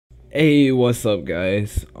Hey, what's up,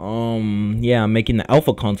 guys? Yeah, I'm making the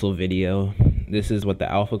Alpha Console video. This is what the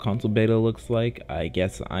Alpha Console beta looks like. I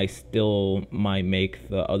guess I still might make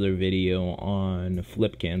the other video on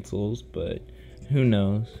flip cancels, but who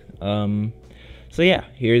knows? So yeah,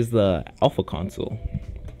 here's the Alpha Console.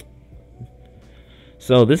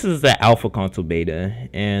 So this is the Alpha Console beta,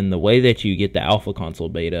 and the way that you get the Alpha Console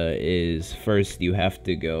beta is first you have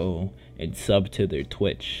to go and sub to their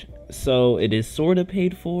Twitch. So it is sort of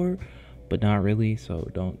paid for, but not really, so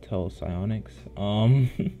don't tell Psyonix.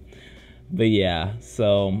 But yeah,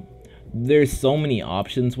 so there's so many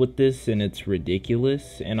options with this and it's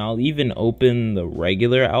ridiculous, and I'll even open the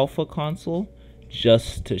regular Alpha Console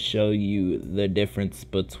just to show you the difference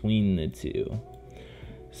between the two.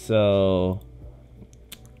 So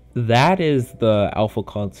that is the Alpha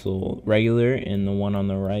Console regular, and the one on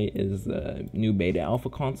the right is the new beta Alpha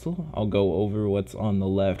Console. I'll go over what's on the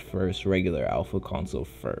left first, regular Alpha Console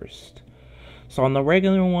first. So on the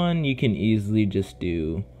regular one, you can easily just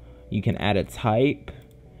you can add a type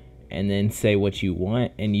and then say what you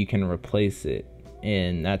want, and you can replace it,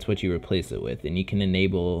 and that's what you replace it with, and you can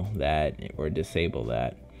enable that or disable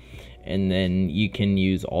that. And then you can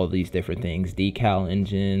use all these different things: decal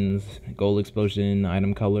engines, gold explosion,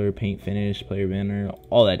 item color, paint finish, player banner,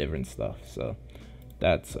 all that different stuff. So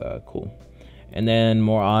that's cool. And then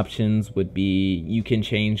more options would be you can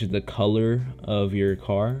change the color of your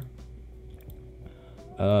car.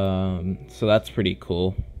 So that's pretty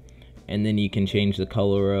cool. And then you can change the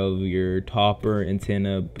color of your topper,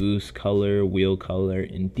 antenna, boost color, wheel color,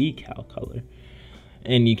 and decal color.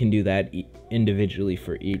 And you can do that individually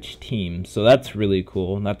for each team. So that's really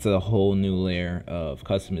cool. That's a whole new layer of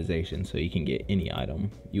customization, so you can get any item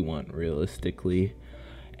you want realistically.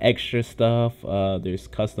 Extra stuff, there's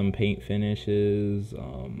custom paint finishes.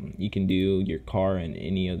 You can do your car in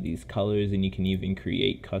any of these colors, and you can even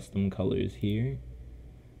create custom colors here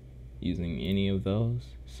using any of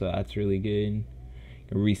those. So that's really good. You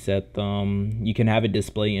can reset them. You can have it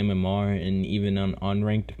display MMR, and even on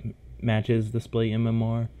unranked matches display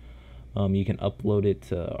MMR. You can upload it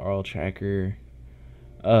to RL Tracker.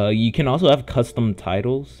 You can also have custom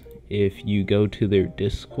titles if you go to their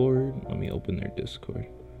Discord. Let me open their Discord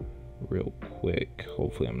real quick.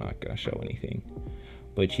 Hopefully I'm not gonna show anything,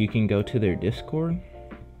 but you can go to their Discord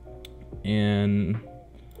and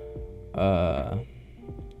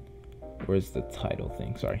where's the title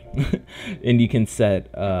thing? Sorry. And you can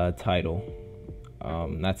set title.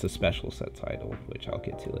 That's a special set title, which I'll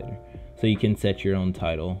get to later. So you can set your own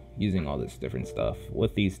title using all this different stuff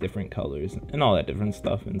with these different colors and all that different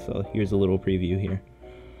stuff. And so here's a little preview here.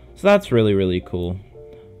 So that's really, really cool.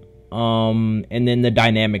 And then the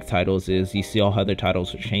dynamic titles is, you see all how their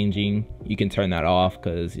titles are changing. You can turn that off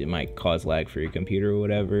because it might cause lag for your computer or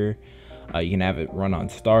whatever. You can have it run on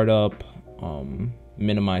startup,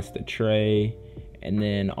 minimize the tray, and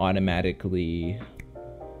then automatically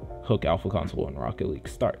hook Alpha Console when Rocket League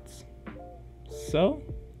starts. So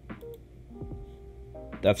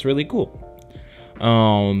that's really cool.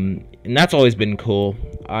 And that's always been cool.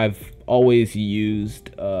 I've always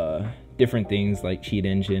used different things like Cheat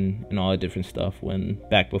Engine and all that different stuff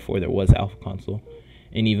back before there was Alpha Console,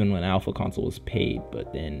 and even when Alpha Console was paid,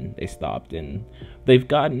 but then they stopped, and they've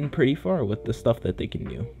gotten pretty far with the stuff that they can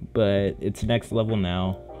do, but it's next level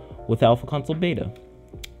now with Alpha Console beta.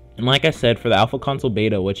 And like I said, for the Alpha Console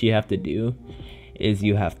beta, what you have to do is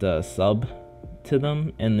you have to sub to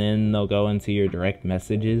them, and then they'll go into your direct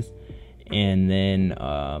messages and then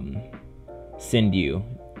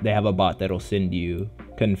they have a bot that'll send you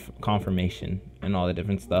confirmation and all the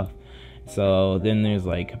different stuff. So then there's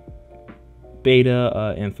like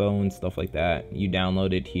beta info and stuff like that. You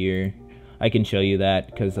download it here. I can show you that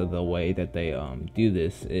because of the way that they do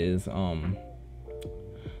this is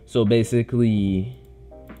so basically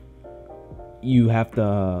you have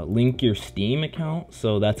to link your Steam account.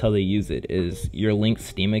 So that's how they use it, is your linked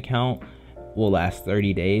Steam account will last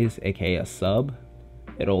 30 days, aka a sub.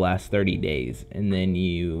 It'll last 30 days, and then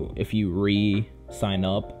if you re-sign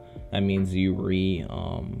up, that means you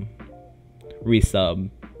resub,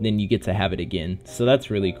 then you get to have it again. So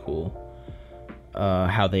that's really cool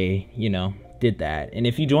how they did that. And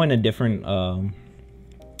if you join a different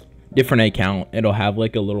account, it'll have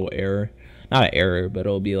like a little error, not an error, but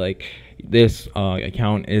it'll be like, this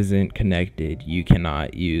account isn't connected, you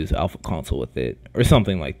cannot use Alpha Console with it, or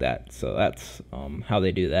something like that. So that's how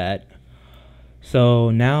they do that.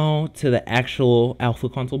 So now to the actual Alpha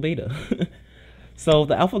Console beta. So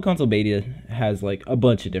the Alpha Console beta has like a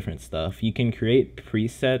bunch of different stuff. You can create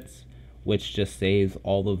presets, which just saves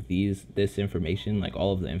all of this information. Like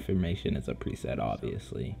all of the information is a preset,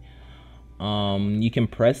 obviously. You can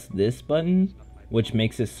press this button, which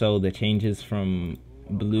makes it so the changes from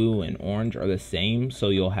blue and orange are the same, so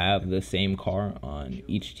you'll have the same car on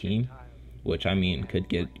each team, which I mean could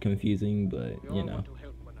get confusing, but you know,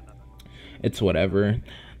 it's whatever.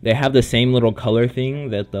 They have the same little color thing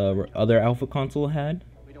that the other Alpha console had.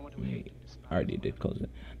 I already did close it.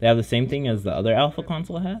 They have the same thing as the other Alpha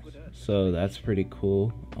console has, so that's pretty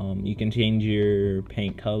cool. You can change your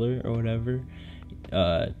paint color or whatever.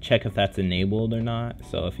 Check if that's enabled or not.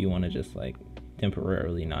 So if you want to just like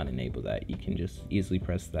temporarily not enable that, you can just easily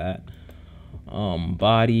press that.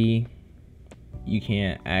 Body, you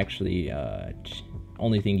can't actually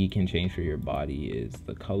only thing you can change for your body is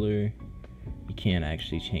the color. You can't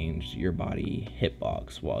actually change your body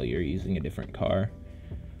hitbox while you're using a different car,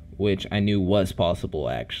 which I knew was possible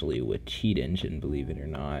actually with Cheat Engine, believe it or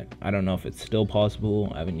not. I don't know if it's still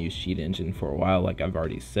possible. I haven't used Cheat Engine for a while, like I've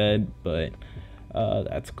already said, but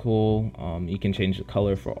that's cool. You can change the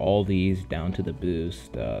color for all these down to the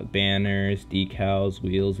boost. Banners, decals,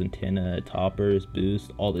 wheels, antenna, toppers,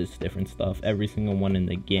 boost, all this different stuff. Every single one in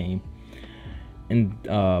the game. And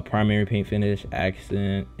primary paint finish,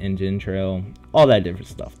 accent, engine trail, all that different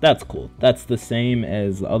stuff. That's cool. That's the same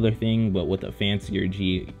as the other thing, but with a fancier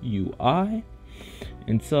GUI.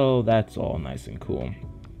 And so that's all nice and cool.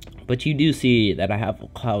 But you do see that I have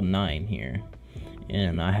Cloud9 here.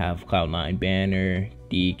 And I have Cloud9 banner,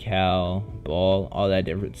 decal, ball, all that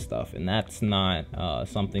different stuff. And that's not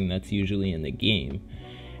something that's usually in the game.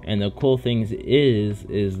 And the cool things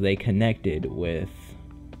is they connected with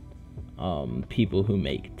people who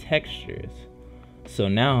make textures. So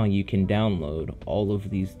now you can download all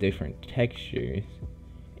of these different textures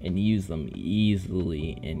and use them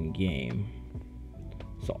easily in game.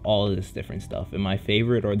 So all of this different stuff. And my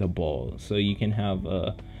favorite are the balls. So you can have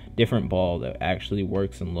a different ball that actually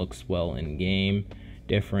works and looks well in game.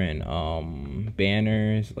 Different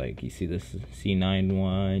banners, like you see this C9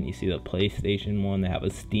 one, you see the PlayStation one, they have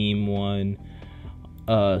a Steam one.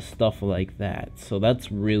 Stuff like that. So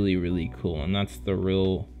that's really, really cool, and that's the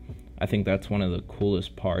real, I think that's one of the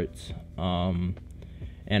coolest parts. And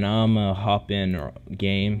I'm gonna hop in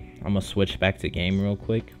game. I'm gonna switch back to game real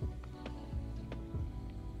quick.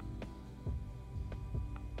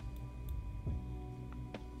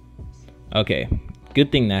 Okay,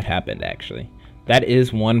 good thing that happened actually. That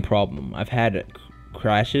is one problem. I've had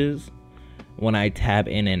crashes when I tab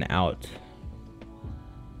in and out.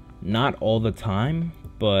 Not all the time,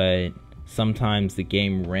 but sometimes the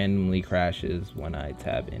game randomly crashes when I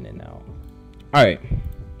tab in and out. Alright,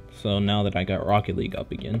 so now that I got Rocket League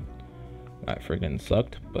up again, I friggin'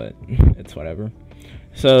 sucked, but it's whatever.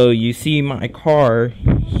 So you see my car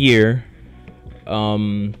here.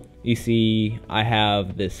 You see I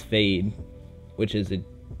have this fade, which is a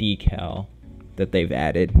decal that they've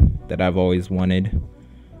added that I've always wanted,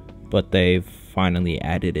 but they've finally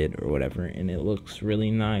added it or whatever, and it looks really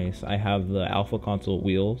nice. I have the Alpha console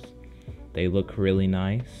wheels. They look really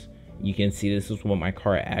nice. You can see this is what my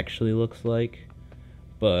car actually looks like,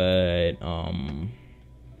 but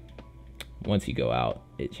once you go out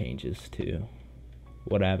it changes to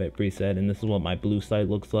what I have it preset. And this is what my blue side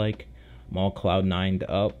looks like. I'm all Cloud9'd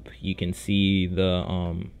up. You can see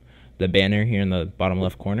the banner here in the bottom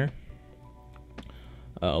left corner,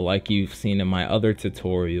 like you've seen in my other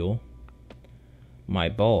tutorial. My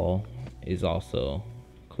ball is also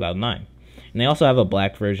Cloud9, and they also have a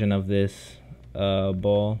black version of this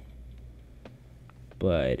ball,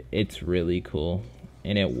 but it's really cool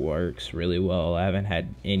and it works really well. I haven't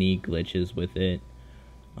had any glitches with it.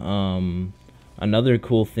 Another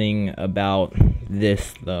cool thing about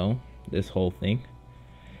this though, this whole thing,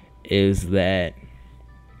 is that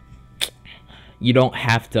you don't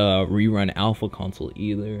have to rerun Alpha console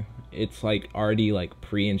either. It's like already like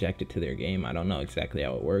pre-injected to their game. I don't know exactly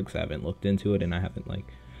how it works. I haven't looked into it and I haven't like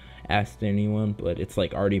asked anyone, but it's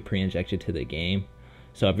like already pre-injected to the game.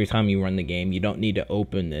 So every time you run the game, you don't need to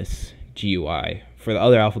open this GUI. For the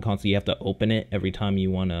other Alpha console, you have to open it every time you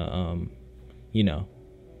want to, you know,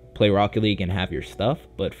 play Rocket League and have your stuff.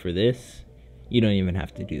 But for this, you don't even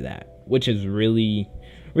have to do that, which is really,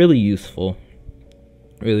 really useful.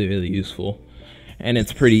 Really, really useful. And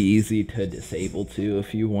it's pretty easy to disable too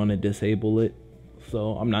if you want to disable it.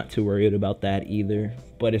 So I'm not too worried about that either,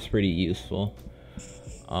 but it's pretty useful.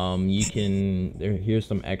 You can, here's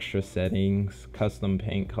some extra settings: custom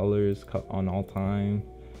paint colors on all time,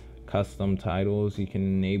 custom titles, you can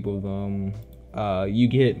enable them. You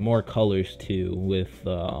get more colors too with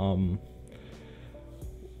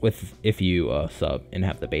if you sub and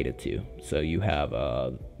have the beta too. So you have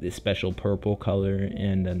this special purple color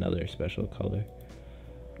and another special color.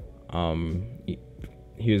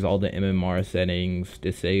 here's all the MMR settings,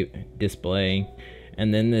 display.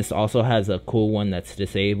 And then this also has a cool one that's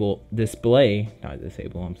display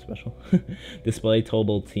I'm special. Display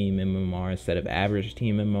total team MMR instead of average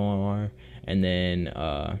team MMR, and then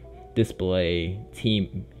display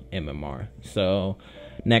team MMR. So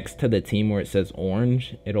next to the team where it says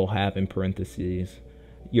orange, it'll have in parentheses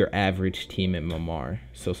your average team MMR.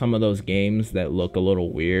 So some of those games that look a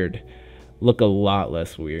little weird look a lot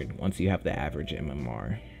less weird once you have the average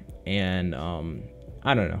MMR. And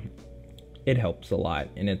I don't know, it helps a lot,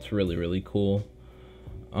 and it's really cool.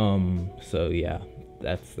 So yeah,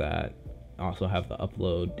 that's that. Also have the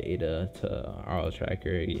upload data to RO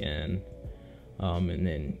Tracker again, and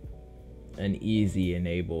then an easy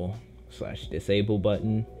enable/disable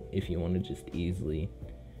button if you want to just easily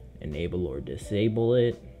enable or disable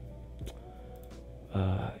it.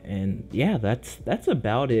 And yeah, that's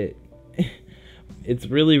about it. It's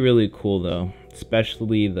really cool though,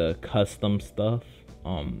 especially the custom stuff.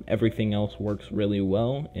 Everything else works really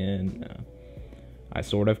well, and I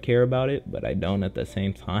sort of care about it, but I don't at the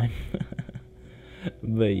same time.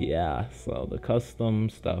 But yeah, so the custom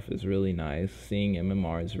stuff is really nice. Seeing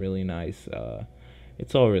MMR is really nice.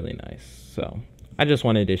 It's all really nice. So I just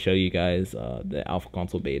wanted to show you guys the Alpha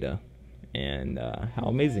Console Beta and how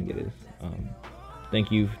amazing it is.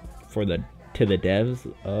 Thank you to the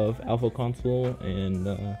devs of Alpha Console,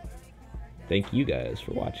 and thank you guys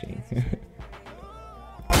for watching.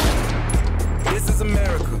 This is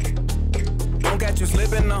America. Don't catch you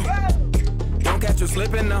slipping now. Don't catch you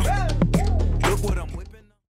slipping now. Look what I'm